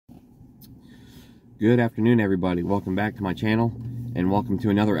Good afternoon, everybody. Welcome back to my channel, and welcome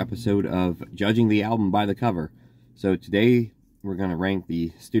to another episode of Judging the Album by the Cover. So today, we're going to rank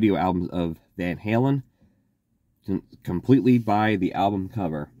the studio albums of Van Halen completely by the album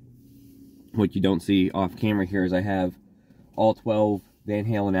cover. What you don't see off camera here is I have all 12 Van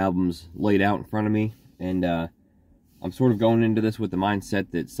Halen albums laid out in front of me, and I'm sort of going into this with the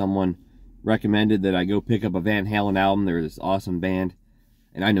mindset that someone recommended that I go pick up a Van Halen album. They're this awesome band,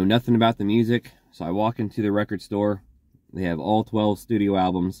 and I know nothing about the music. So I walk into the record store, they have all 12 studio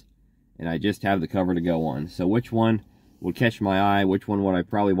albums, and I just have the cover to go on. So which one would catch my eye? Which one would I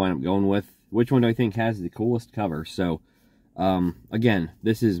probably wind up going with? Which one do I think has the coolest cover? So, again,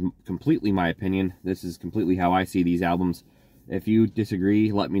 this is completely my opinion. This is completely how I see these albums. If you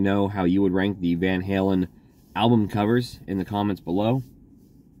disagree, let me know how you would rank the Van Halen album covers in the comments below.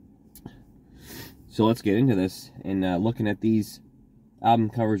 So let's get into this. And looking at these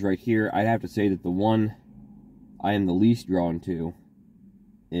album covers right here, I'd have to say that the one I am the least drawn to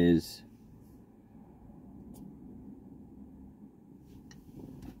is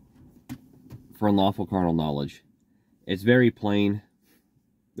For Unlawful Carnal Knowledge. It's very plain.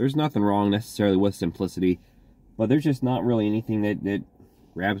 There's nothing wrong necessarily with simplicity, but there's just not really anything that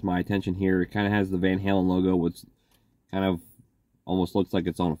grabs my attention here. It kind of has the Van Halen logo, which kind of almost looks like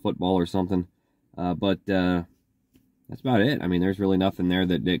it's on a football or something, but that's about it. I mean, there's really nothing there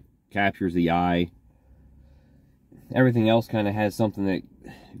that captures the eye. Everything else kind of has something that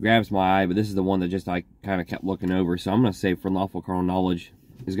grabs my eye, but this is the one that just I kind of kept looking over. So I'm going to say For Unlawful Carnal Knowledge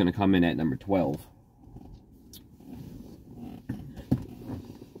is going to come in at number 12.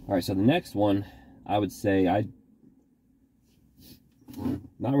 Alright, so the next one, I would say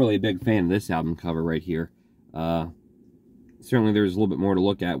not really a big fan of this album cover right here. Certainly there's a little bit more to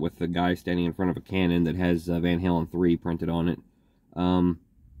look at with the guy standing in front of a cannon that has Van Halen 3 printed on it. And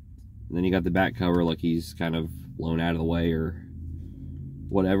then you got the back cover like he's kind of blown out of the way or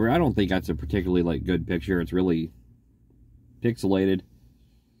whatever. I don't think that's a particularly good picture. It's really pixelated.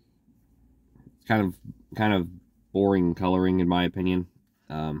 It's kind of boring coloring in my opinion.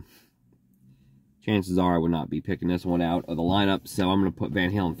 Chances are I would not be picking this one out of the lineup, so I'm going to put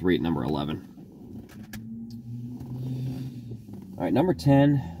Van Halen 3 at number 11. Alright, number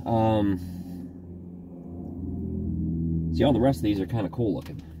 10, see, all the rest of these are kind of cool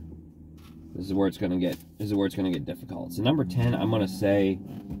looking. This is where it's going to get difficult. So number 10, I'm going to say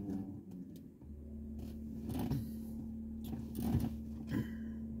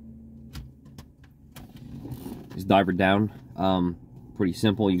is Diver Down. Pretty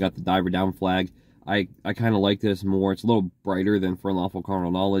simple. You got the Diver Down flag. I kind of like this more. It's a little brighter than For Unlawful Carnal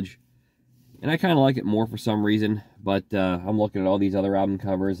Knowledge, and I kind of like it more for some reason. But I'm looking at all these other album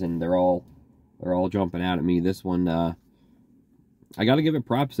covers, and they're all jumping out at me. This one, I got to give it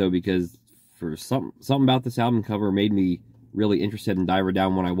props though, because for something about this album cover made me really interested in Diver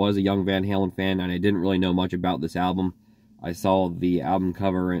Down when I was a young Van Halen fan, and I didn't really know much about this album. I saw the album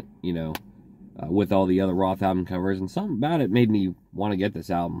cover, you know, with all the other Roth album covers, and something about it made me want to get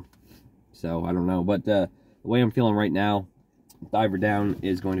this album. So I don't know, but the way I'm feeling right now, Diver Down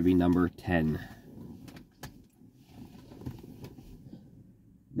is going to be number 10.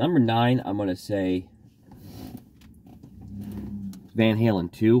 Number 9, I'm going to say Van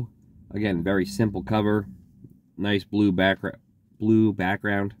Halen 2. Again, very simple cover. Nice blue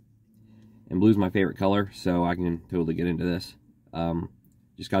background. And blue's my favorite color, so I can totally get into this.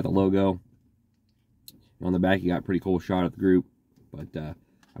 Just got the logo. On the back, you got a pretty cool shot of the group. But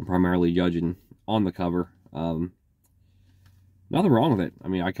I'm primarily judging on the cover. Nothing wrong with it. I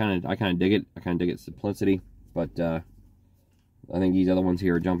mean, I kind of dig it. I kind of dig its simplicity. But I think these other ones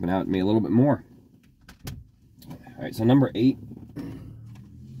here are jumping out at me a little bit more. Alright, so number 8.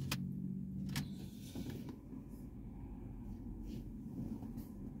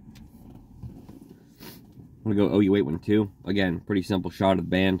 I'm going to go OU812. Again, pretty simple shot of the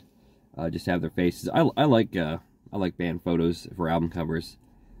band. Just have their faces. I like band photos for album covers,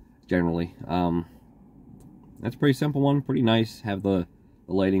 generally. That's a pretty simple one. Pretty nice. Have the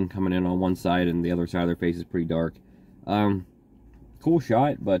lighting coming in on one side, and the other side of their face is pretty dark. Cool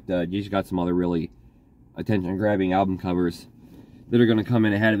shot, but you just got some other really attention-grabbing album covers that are going to come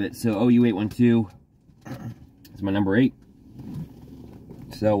in ahead of it. So OU812 is my number 8.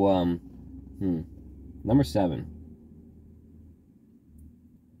 So, number 7.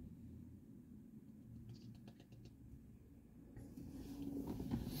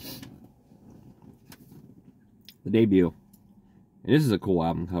 The Debut. And this is a cool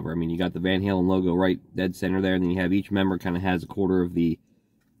album cover. I mean, you got the Van Halen logo right dead center there, and then you have each member kind of has a quarter of the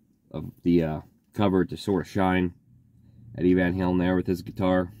cover to sort of shine. Eddie Van Halen there with his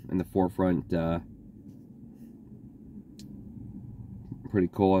guitar in the forefront pretty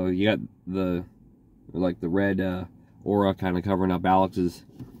cool. You got the red aura kind of covering up Alex's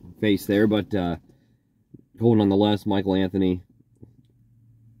face there, but cool nonetheless. Michael Anthony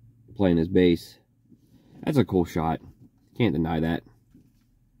playing his bass. That's a cool shot. Can't deny that.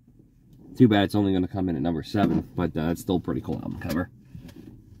 Too bad it's only going to come in at number 7, but it's still a pretty cool album cover.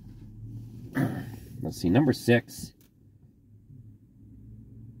 Let's see, number 6.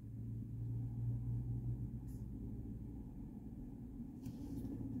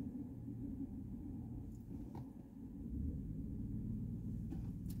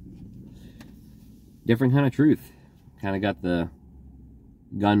 Different Kind of Truth. Kind of got the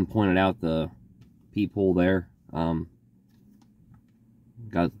gun pointed out the peephole there.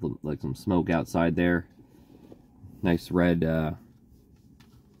 Got like some smoke outside there. Nice red,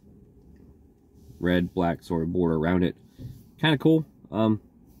 red black sort of border around it. Kind of cool. You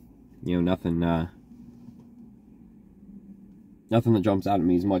know, nothing that jumps out at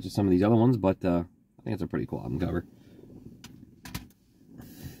me as much as some of these other ones, but I think it's a pretty cool album cover.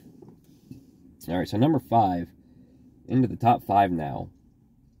 All right, so number 5, into the top 5 now.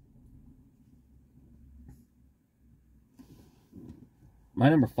 My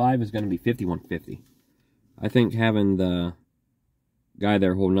number 5 is going to be 5150. I think having the guy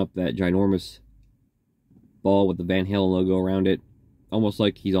there holding up that ginormous ball with the Van Halen logo around it, almost kind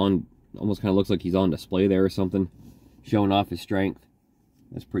of looks like he's on display there or something, showing off his strength.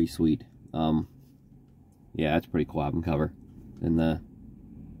 That's pretty sweet. Yeah, that's a pretty cool album cover. And the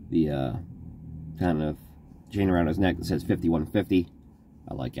kind of chain around his neck that says 5150.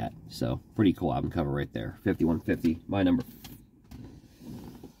 I like that. So, pretty cool album cover right there. 5150. My number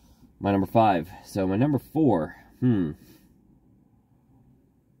 5. So, my number 4. I'm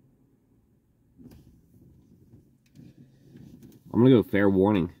going to go Fair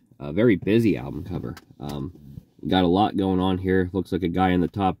Warning. A very busy album cover. Got a lot going on here. Looks like a guy in the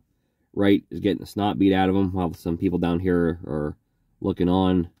top right is getting the snot beat out of him, while some people down here are looking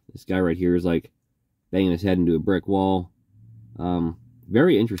on. This guy right here is like banging his head into a brick wall.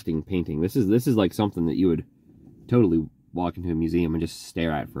 Very interesting painting. This is like something that you would totally walk into a museum and just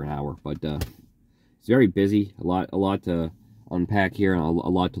stare at for an hour. But it's very busy. A lot to unpack here, and a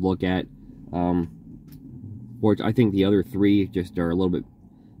lot to look at. I think the other 3 just are a little bit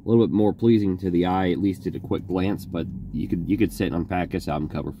more pleasing to the eye, at least at a quick glance. But you could sit and unpack this album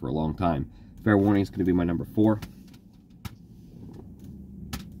cover for a long time. Fair Warning is going to be my number 4.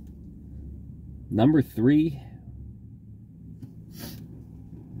 Number 3,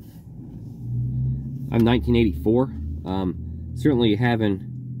 I'm 1984. Certainly having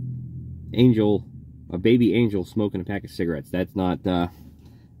a baby angel smoking a pack of cigarettes. That's not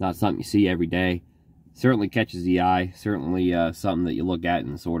something you see every day. Certainly catches the eye. Certainly something that you look at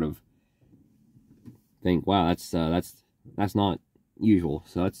and sort of think, wow, that's not usual.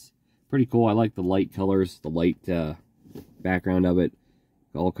 So that's pretty cool. I like the light colors, the light background of it.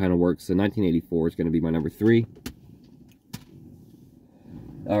 All kind of works. So 1984 is going to be my number 3.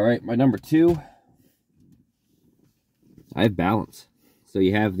 All right, my number 2. I have Balance. So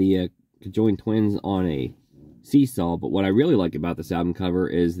you have the conjoined twins on a seesaw, but what I really like about this album cover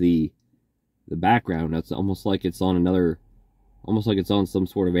is the background. It's almost like it's on some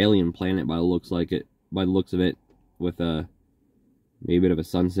sort of alien planet by the looks of it, with maybe a bit of a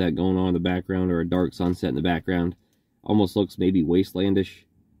sunset going on in the background, or a dark sunset in the background. Almost looks maybe wastelandish,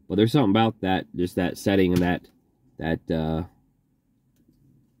 but there's something about that, just that setting and that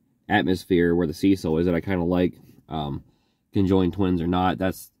atmosphere where the seesaw is, that I kind of like. Conjoined twins or not,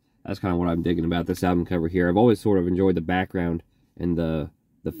 that's kind of what I'm digging about this album cover here. I've always sort of enjoyed the background and the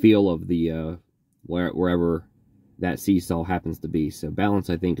feel of the wherever that seesaw happens to be. So Balance,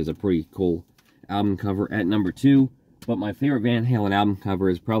 I think, is a pretty cool album cover at number 2. But my favorite Van Halen album cover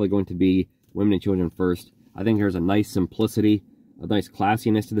is probably going to be Women and Children First. I think there's a nice simplicity, a nice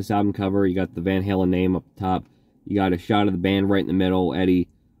classiness to this album cover. You got the Van Halen name up top. You got a shot of the band right in the middle. Eddie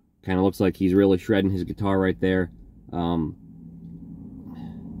kind of looks like he's really shredding his guitar right there.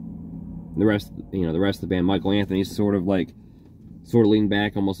 The rest of the band, Michael Anthony's sort of leaned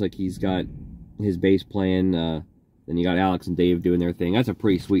back, almost like he's got his bass playing. Then you got Alex and Dave doing their thing. That's a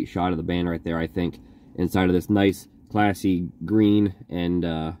pretty sweet shot of the band right there, I think, inside of this nice, classy green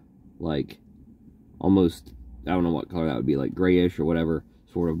and like almost, I don't know what color that would be, like grayish or whatever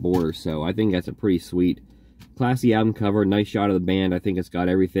sort of border. So I think that's a pretty sweet, classy album cover. Nice shot of the band. I think it's got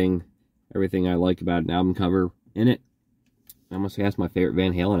everything I like about an album cover in it. I must say that's my favorite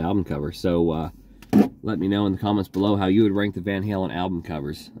Van Halen album cover. So let me know in the comments below how you would rank the Van Halen album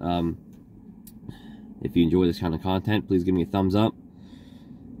covers. If you enjoy this kind of content, please give me a thumbs up.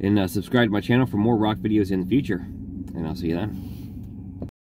 And subscribe to my channel for more rock videos in the future. And I'll see you then.